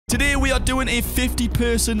Today we are doing a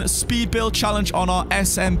 50-person speed build challenge on our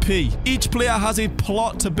SMP. Each player has a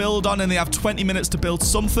plot to build on and they have 20 minutes to build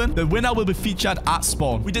something. The winner will be featured at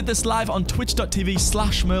spawn. We did this live on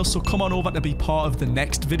twitch.tv/Merl, so come on over to be part of the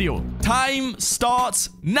next video. Time starts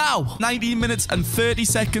now. 19 minutes and 30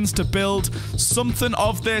 seconds to build something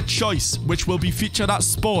of their choice, which will be featured at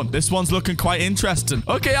spawn. This one's looking quite interesting.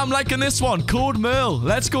 Okay, I'm liking this one. Code Merl.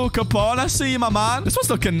 Let's go, Capone. I see you, my man. This one's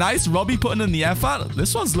looking nice. Robbie putting in the effort.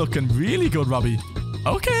 This one's looking really good, Robbie.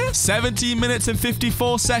 Okay. 17 minutes and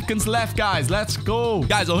 54 seconds left, guys. Let's go.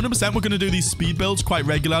 Guys, 100% we're going to do these speed builds quite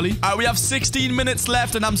regularly. We have 16 minutes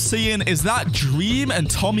left, and I'm seeing, is that Dream and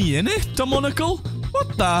Tommy in it? Demonical?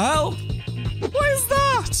 What the hell? What is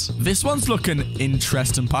that? This one's looking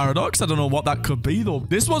interesting, Paradox. I don't know what that could be, though.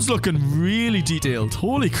 This one's looking really detailed.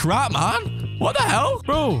 Holy crap, man. What the hell?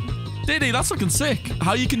 Bro. Diddy, that's looking sick.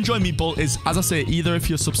 How you can join me, Bull, is, as I say, either if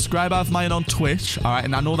you're a subscriber of mine on Twitch, all right,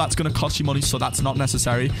 and I know that's going to cost you money, so that's not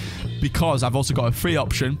necessary, because I've also got a free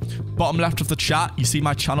option. Bottom left of the chat, you see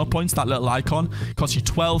my channel points, that little icon. Costs you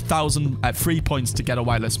 12,000 free points to get a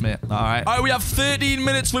wireless, mate. All right. All right, we have 13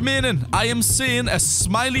 minutes remaining. I am seeing a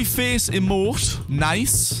smiley face emote.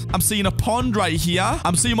 Nice. I'm seeing a pond right here.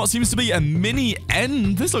 I'm seeing what seems to be a mini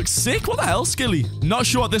end. This looks sick. What the hell, Skilly? Not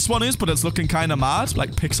sure what this one is, but it's looking kind of mad,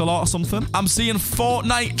 like pixel art or something. I'm seeing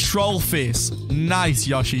Fortnite troll face. Nice,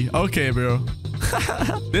 Yoshi. Okay, bro.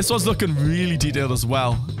 This one's looking really detailed as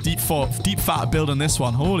well. Deep fat build on this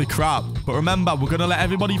one. Holy crap. But remember, we're going to let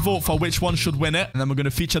everybody vote for which one should win it. And then we're going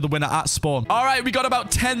to feature the winner at spawn. All right, we got about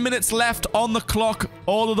 10 minutes left on the clock.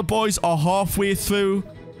 All of the boys are halfway through.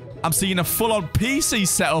 I'm seeing a full-on PC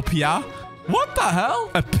setup here. What the hell?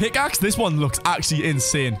 A pickaxe? This one looks actually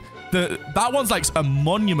insane. That one's like a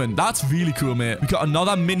monument. That's really cool, mate. We got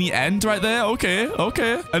another mini end right there. Okay,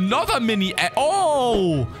 okay. Another mini end.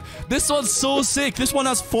 Oh! This one's so sick. This one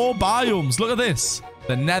has 4 biomes. Look at this.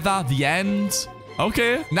 The nether, the end.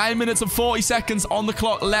 Okay. 9 minutes and 40 seconds on the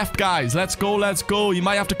clock left, guys. Let's go, let's go. You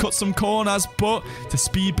might have to cut some corners, but it's a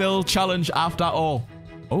speed build challenge after all.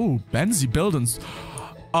 Oh, Benzie buildings.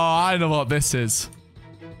 Oh, I know what this is.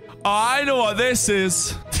 Oh, I know what this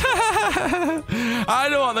is. I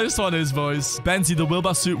know what this one is, boys. Benzie, the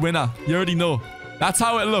Wilbur suit winner. You already know. That's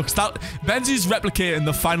how it looks. Benzie's replicating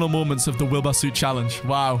the final moments of the Wilbur suit challenge.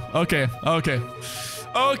 Wow. Okay. Okay.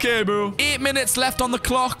 Okay, bro. 8 minutes left on the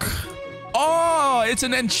clock. Oh, it's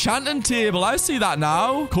an enchanting table. I see that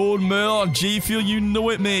now. Code Merl on G Fuel. You know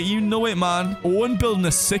it, mate. You know it, man. Owen building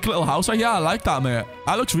a sick little house right here. I like that, mate.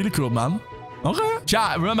 That looks really cool, man. Okay.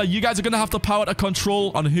 Chat, remember, you guys are going to have the power to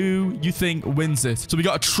control on who you think wins it. So we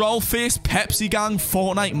got a troll face, Pepsi Gang,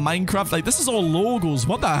 Fortnite, Minecraft. Like, this is all logos.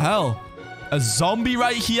 What the hell? A zombie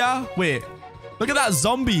right here? Wait. Look at that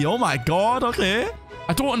zombie. Oh, my God. Okay.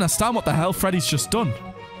 I don't understand what the hell Freddy's just done.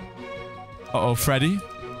 Uh-oh, Freddy.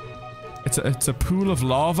 It's a pool of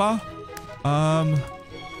lava.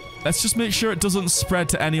 Let's just make sure it doesn't spread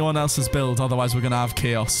to anyone else's build. Otherwise, we're going to have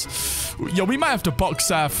chaos. Yo, we might have to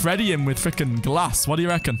box Freddy in with freaking glass. What do you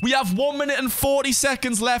reckon? We have 1 minute and 40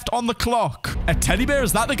 seconds left on the clock. A teddy bear?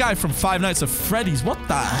 Is that the guy from Five Nights at Freddy's? What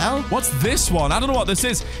the hell? What's this one? I don't know what this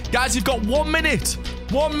is. Guys, you've got 1 minute.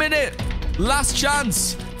 1 minute. Last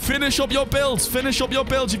chance. Finish up your builds. Finish up your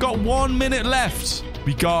builds. You've got 1 minute left.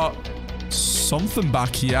 We got something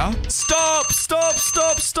back here. Stop. Stop.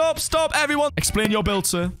 Stop. Stop. Stop. Everyone. Explain your build,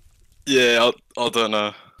 sir. Yeah, I don't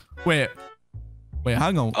know. Wait,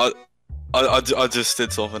 hang on. I just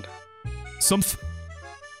did something.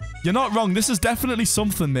 You're not wrong. This is definitely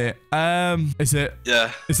something, mate. Is it?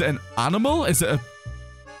 Yeah. Is it an animal? Is it a?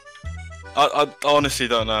 I honestly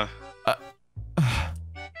don't know.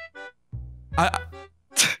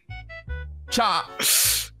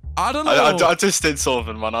 Chat. I don't know. I just did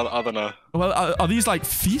something, man. I don't know. Well, are these like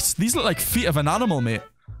feet? These look like feet of an animal, mate.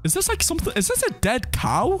 Is this like something? Is this a dead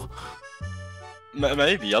cow?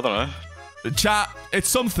 Maybe, I don't know. Chat, it's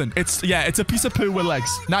something. It's a piece of poo with legs.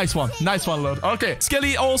 Nice one, Lord. Okay,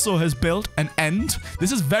 Skilly also has built an end.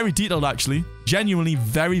 This is very detailed, actually. Genuinely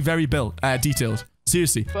very, very detailed.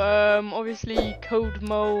 Seriously. Obviously, Code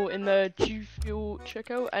Mo in the G Fuel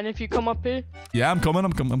checkout, and if you come up here. Yeah, I'm coming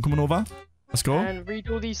over. Let's go. And read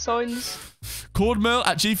all these signs. Code Merl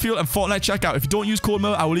at G Fuel and Fortnite checkout. If you don't use Code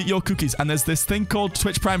Merl, I will eat your cookies. And there's this thing called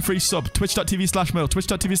Twitch Prime free sub. Twitch.tv/Merl.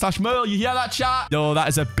 Twitch.tv/Merl. You hear that, chat? Yo, that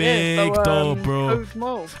is a big dub, bro.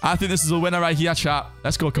 I think this is a winner right here, chat.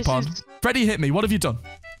 Let's go, Capon. Freddy, hit me. What have you done?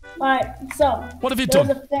 Alright, so. What have you done?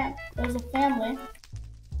 There was a family.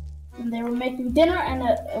 And they were making dinner and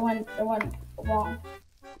it went wrong.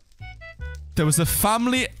 There was a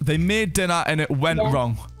family. They made dinner and it went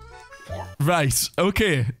wrong. Yeah. Right.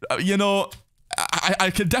 Okay. You know, I I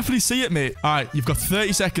can definitely see it, mate. All right, you've got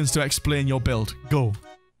 30 seconds to explain your build. Go.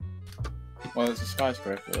 Well, there's a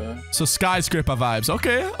skyscraper there. So skyscraper vibes.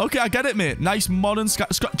 Okay, I get it, mate. Nice modern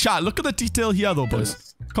chat, look at the detail here, though,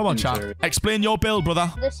 boys. Come on, chat. Explain your build,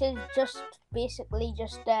 brother. This is just basically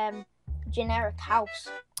just generic house.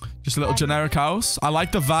 Just a little generic house. I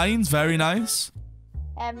like the vines. Very nice.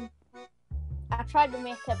 I tried to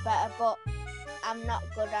make it better, but I'm not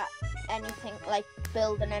good at anything like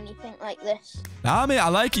building anything like this. Nah, mate, I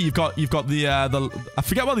like it. You've got the I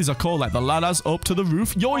forget what these are called, like the ladders up to the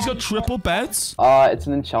roof. You always got triple beds. It's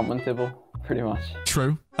an enchantment table, pretty much.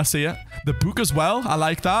 True, I see it. The book as well. I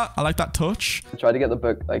like that. I like that touch. I tried to get the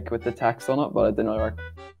book like with the text on it, but it didn't work.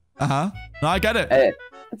 No, I get it. Hey,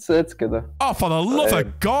 it's good though. Oh, for the love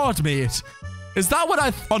of God, mate! Is that what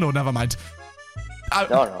I? Oh no, never mind.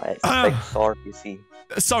 No, it's a big sword, you see.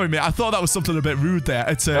 Sorry, mate. I thought that was something a bit rude there.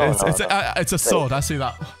 It's a sword. I see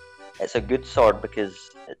that. It's a good sword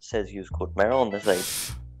because it says use code Merl on the side.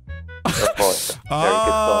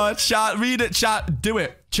 Chat, read it, chat. Do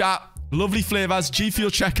it, chat. Lovely flavors. G Fuel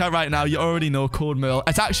checkout right now. You already know code Merl.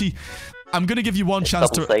 It's actually, I'm gonna give you one chance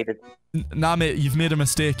to. Nah, mate. You've made a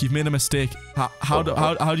mistake. You've made a mistake. How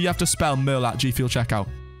do you have to spell Merl at G Fuel checkout?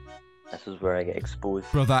 This is where I get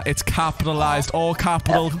exposed. Brother, it's capitalized, all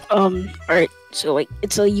capital. Alright, so like,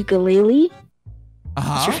 it's a ukulele.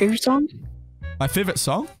 What's your favorite song? My favorite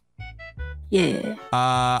song? Yeah.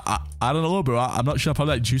 I don't know, bro. I'm not sure.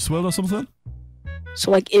 Probably like Juice WRLD or something.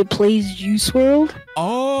 So like, it plays Juice WRLD?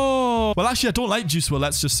 Oh, well, actually, I don't like Juice WRLD.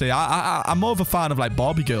 Let's just say I'm more of a fan of like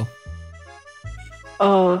Barbie Girl.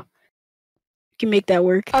 You can make that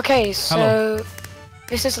work. Okay, so. Hello.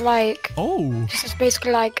 This is like... Oh. This is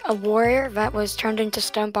basically like a warrior that was turned into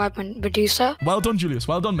stone by Medusa. Well done, Julius.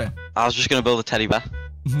 Well done, mate. I was just going to build a teddy bear.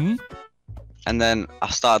 Mm-hmm. And then I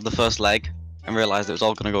started the first leg and realised it was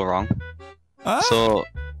all going to go wrong. So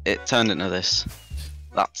it turned into this.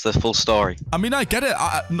 That's the full story. I mean, I get it.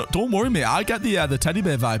 No, don't worry, mate. I get the teddy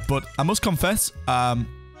bear vibe. But I must confess, I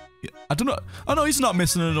don't know. Oh, no, he's not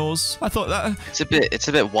missing a nose. I thought that... It's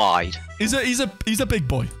a bit wide. He's a big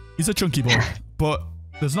boy. He's a chunky boy. But...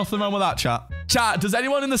 there's nothing wrong with that, chat. Chat, does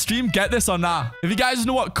anyone in the stream get this or nah? If you guys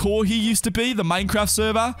know what Kohi used to be, the Minecraft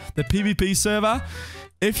server, the PvP server,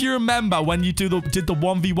 if you remember when you did the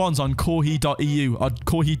 1v1s on Kohi.eu or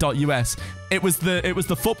Kohi.us, it was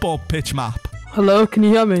the football pitch map. Hello, can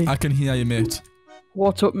you hear me? I can hear you, mate.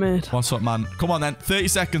 What's up, mate? What's up, man? Come on then, 30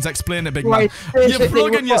 seconds, explain it, big right, man. You're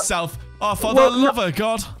plugging yourself. Oh, for the love of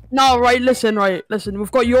God. No, listen.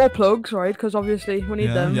 We've got your plugs, right? Because obviously we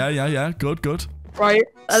need them. Yeah. Good. Right.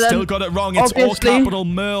 And still got it wrong. It's all capital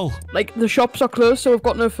Merl. Like, the shops are closed, so we've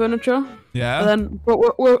got no furniture. Yeah. And then,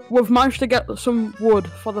 but we've managed to get some wood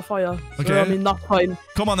for the fire. So, okay. I mean, that's fine.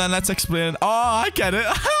 Come on then, let's explain. Oh, I get it.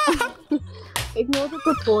 Ignore the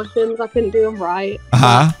proportions. I couldn't do them right.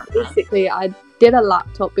 Basically, I did a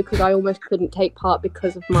laptop because I almost couldn't take part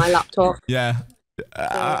because of my laptop. Yeah.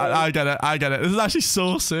 I get it. This is actually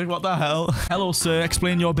so sick. What the hell? Hello, sir.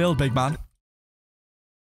 Explain your build, big man.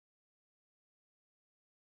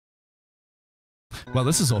 Well,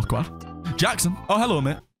 this is awkward. Jackson. Oh, hello,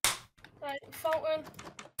 mate. Right, fountain.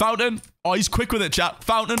 Fountain. Oh, he's quick with it, chat.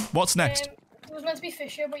 Fountain. What's next? There was meant to be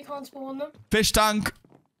fish here, but you can't spawn them. Fish tank.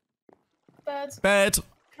 Bed.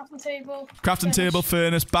 Crafting furnace. table,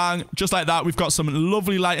 furnace, bang. Just like that, we've got some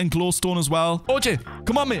lovely light and glowstone as well. OJ,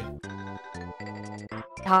 come on, mate.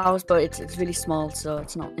 House, but it's really small, so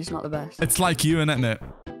it's not the best. It's like you, innit, mate?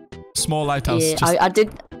 Small lighthouse. Yeah,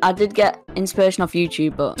 I did get inspiration off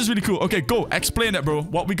YouTube, but this is really cool. Okay, go explain it, bro.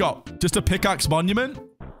 What we got? Just a pickaxe monument?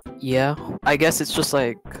 Yeah, I guess it's just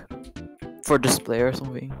like for display or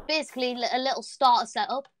something. Basically, a little starter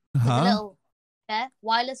setup with a little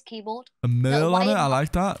wireless keyboard. A Merl on it. I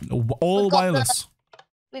like that. All wireless.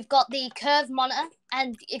 We've got the curved monitor,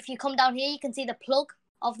 and if you come down here, you can see the plug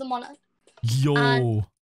of the monitor. Yo. And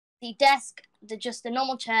the desk, just a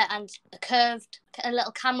normal chair, and a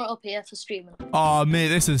little camera up here for streaming. Oh, mate,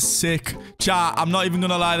 this is sick. Chat, I'm not even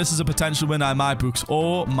gonna lie, this is a potential winner in my books.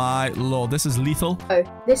 Oh my lord, this is lethal. Oh,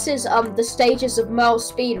 this is the stages of Merl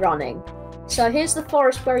speedrunning. So here's the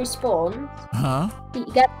forest where he spawns. He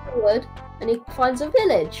gets forward and he finds a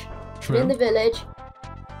village. True. In the village,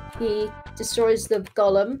 he destroys the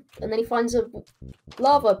golem, and then he finds a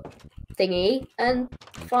lava thingy and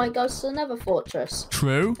goes to another fortress.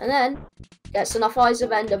 True. And then gets enough Eyes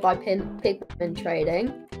of Ender by pigman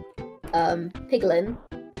trading. Piglin.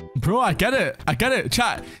 Bro, I get it.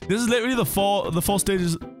 Chat, this is literally the four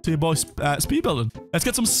stages to your boy speed building. Let's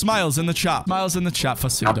get some smiles in the chat. Smiles in the chat for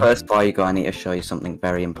Sudo. Now, first, before you go, I need to show you something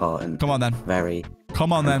very important. Come on then. Very,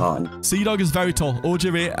 Come on, then. Sea-Dog is very tall.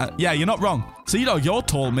 OJ Ray, yeah, you're not wrong. Sea-Dog, you're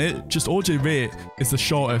tall, mate. Just OJ Ray is the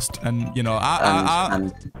shortest. And, you know,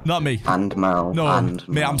 not me. And Merl. No, and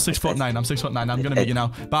mate, I'm Merl. 6'9". I'm 6'9". I'm going to meet you now.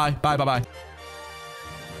 Bye. Bye, bye, bye.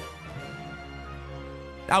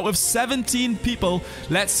 Out of 17 people,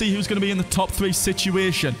 let's see who's going to be in the top 3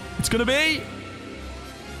 situation. It's going to be...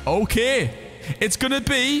 Okay. It's going to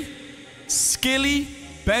be Skilly,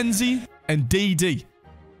 Benzie, and DD.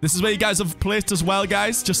 This is where you guys have placed as well,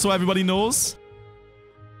 guys, just so everybody knows.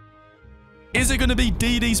 Is it going to be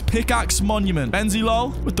DD's Pickaxe Monument? Benzie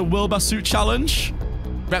lol with the Wilbur Suit Challenge.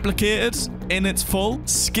 Replicated in its full.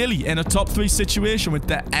 Skilly in a top 3 situation with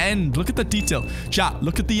the end. Look at the detail. Chat,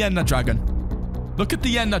 look at the Ender Dragon. Look at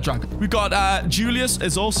the Ender Dragon. We've got Julius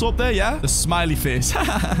is also up there, yeah? The smiley face.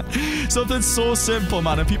 Something so simple,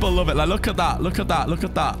 man, and people love it. Like, look at that. Look at that. Look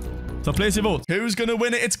at that. So place your votes. Who's going to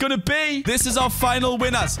win it? It's going to be... This is our final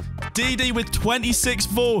winners. DD with 26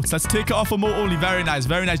 votes. Let's take it off a moat only. Very nice.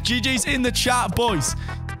 Very nice. GG's in the chat, boys.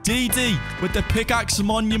 DD with the Pickaxe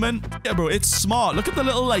Monument. Yeah, bro, it's smart. Look at the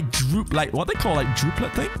little, like, what they call, like,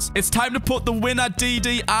 drooplet things. It's time to put the winner,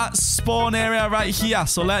 DD, at spawn area right here.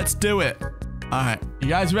 So let's do it. All right, you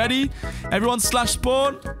guys ready? Everyone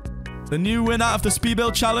 /spawn. The new winner of the Speed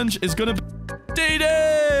Build Challenge is gonna be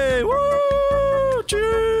DD! Woo!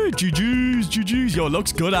 GG's. Yo,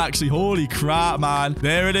 looks good, actually. Holy crap, man.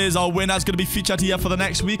 There it is. Our winner's gonna be featured here for the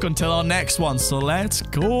next week until our next one. So let's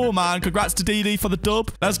go, man. Congrats to DD for the dub.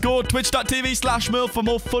 Let's go. Twitch.tv/Merl for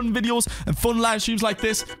more fun videos and fun live streams like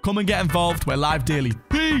this. Come and get involved. We're live daily.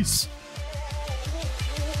 Peace.